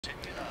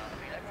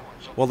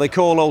Well, they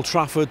call Old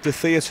Trafford the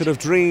Theatre of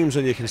Dreams,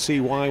 and you can see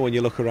why when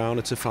you look around.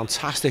 It's a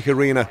fantastic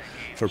arena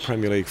for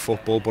Premier League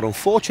football, but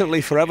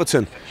unfortunately for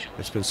Everton,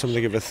 it's been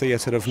something of a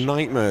theatre of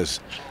nightmares.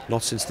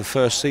 Not since the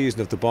first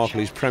season of the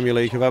Barclays Premier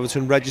League have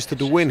Everton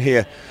registered a win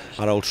here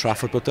at Old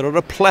Trafford, but there are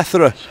a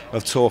plethora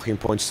of talking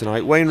points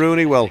tonight. Wayne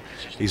Rooney, well,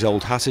 he's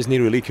old hat, isn't he,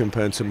 really,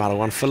 compared to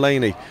Marouane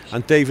Fellaini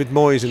and David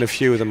Moyes and a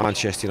few of the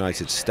Manchester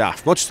United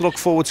staff. Much to look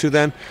forward to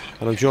then,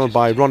 and I'm joined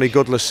by Ronnie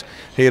Goodlass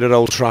here at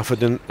Old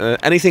Trafford. And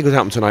anything could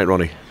happen tonight,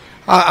 Ronnie?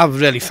 I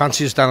really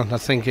fancy us, Darren. I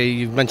think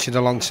you mentioned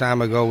a long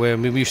time ago where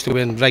we used to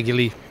win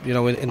regularly, you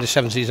know, in the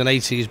 70s and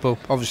 80s, but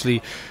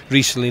obviously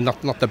recently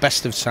not the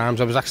best of times.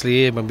 I was actually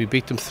here when we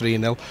beat them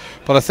 3-0,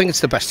 but I think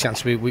it's the best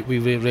chance we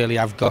really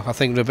have got. I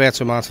think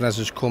Roberto Martinez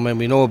has come in.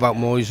 We know about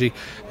Moisey,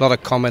 a lot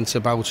of comments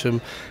about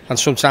him, and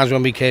sometimes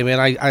when we came in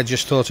I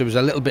just thought it was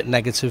a little bit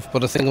negative,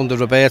 but I think under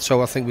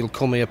Roberto I think we'll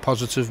come here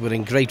positive. We're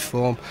in great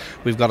form.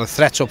 We've got a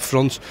threat up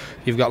front.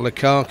 You've got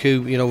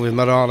Lukaku, you know, with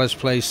Morales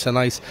plays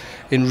tonight,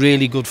 in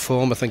really good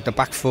form. I think the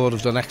back four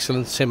have done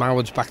excellent. Tim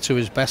Howard's back to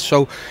his best.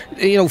 So,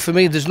 you know, for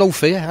me, there's no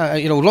fear.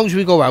 You know, as long as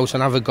we go out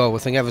and have a go, I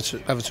think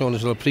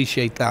Evertonians will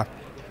appreciate that.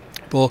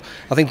 But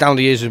I think down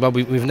the years as well,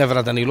 we've never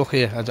had any luck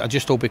here. I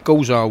just hope it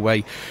goes our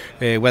way,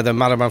 whether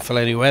Marouane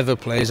Fellaini, whoever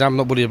plays. I'm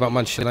not worried about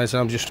Manchester United,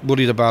 I'm just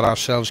worried about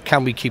ourselves.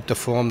 Can we keep the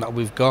form that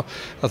we've got?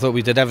 I thought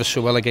we did ever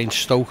so well against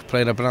Stoke,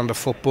 playing a brand of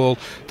football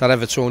that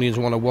Evertonians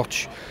want to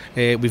watch.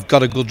 We've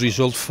got a good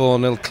result,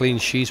 4-0, clean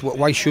sheet.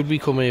 Why should we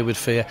come here with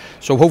fear?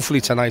 So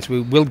hopefully tonight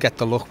we will get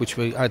the luck, which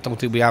I don't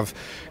think we have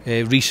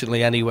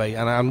recently anyway.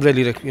 And I'm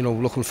really, you know,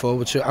 looking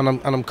forward to it,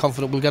 and I'm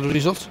confident we'll get a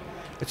result.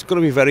 It's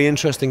going to be very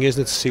interesting,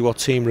 isn't it, to see what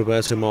team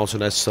Roberto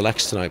Martinez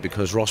selects tonight,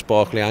 because Ross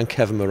Barkley and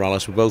Kevin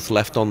Morales were both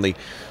left on the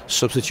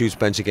substitutes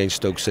bench against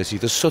Stoke City.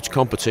 There's such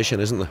competition,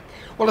 isn't there?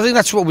 Well, I think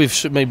that's what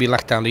we've maybe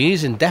lacked down the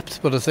years, in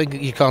depth, but I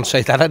think you can't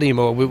say that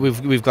anymore.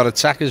 We've got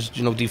attackers,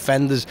 you know,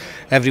 defenders.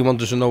 Everyone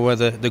doesn't know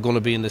whether they're going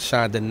to be in the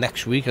side then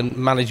next week, and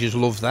managers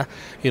love that.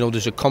 You know,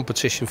 there's a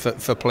competition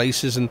for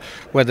places, and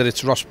whether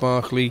it's Ross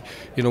Barkley,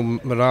 you know,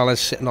 Morales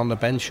sitting on the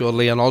bench, or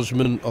Leon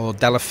Osman or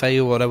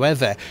Delafeu or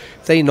whoever,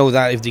 they know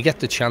that if they get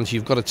the chance,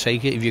 you've got to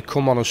take it. If you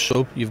come on a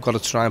sub, you've got to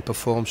try and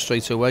perform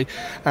straight away,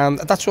 and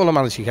that's all a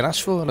manager can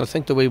ask for. And I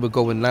think the way we're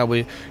going now,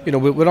 we're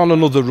on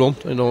another run,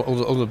 you know,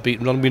 another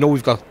beaten run. We know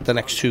we've got the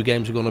next two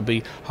games are going to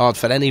be hard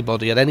for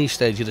anybody at any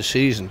stage of the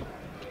season.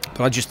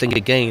 But I just think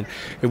again,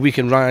 if we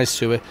can rise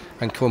to it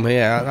and come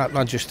here,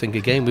 I just think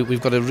again we've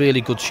got a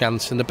really good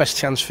chance, and the best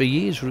chance for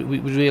years we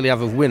really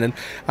have of winning.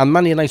 And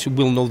Man United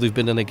will know they've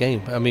been in a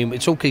game. I mean,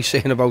 it's okay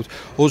saying about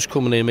us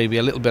coming here maybe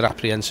a little bit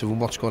apprehensive on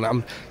what's going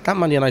on. That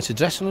Man United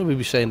dressing room, we'll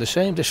be saying the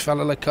same. This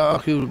fella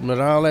Lukaku,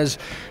 Morales,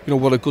 you know,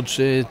 what a good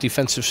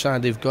defensive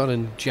side they've got,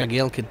 and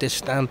Jagielka,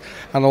 Distan.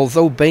 And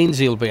although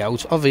Baines will be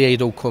out,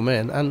 Oviedo come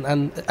in,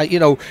 and you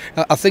know,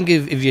 I think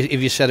if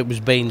you said it was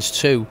Baines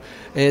too,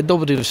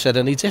 nobody would have said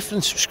any different.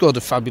 Scored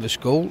a fabulous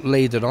goal,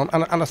 laid it on,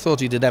 and I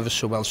thought he did ever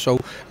so well. So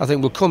I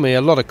think we'll come here,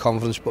 a lot of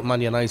confidence, but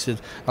Man United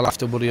will have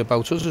to worry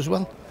about us as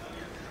well.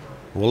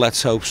 Well,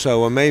 let's hope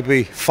so, and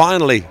maybe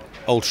finally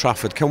Old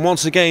Trafford can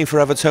once again for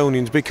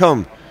Evertonians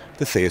become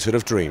the Theatre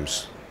of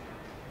Dreams.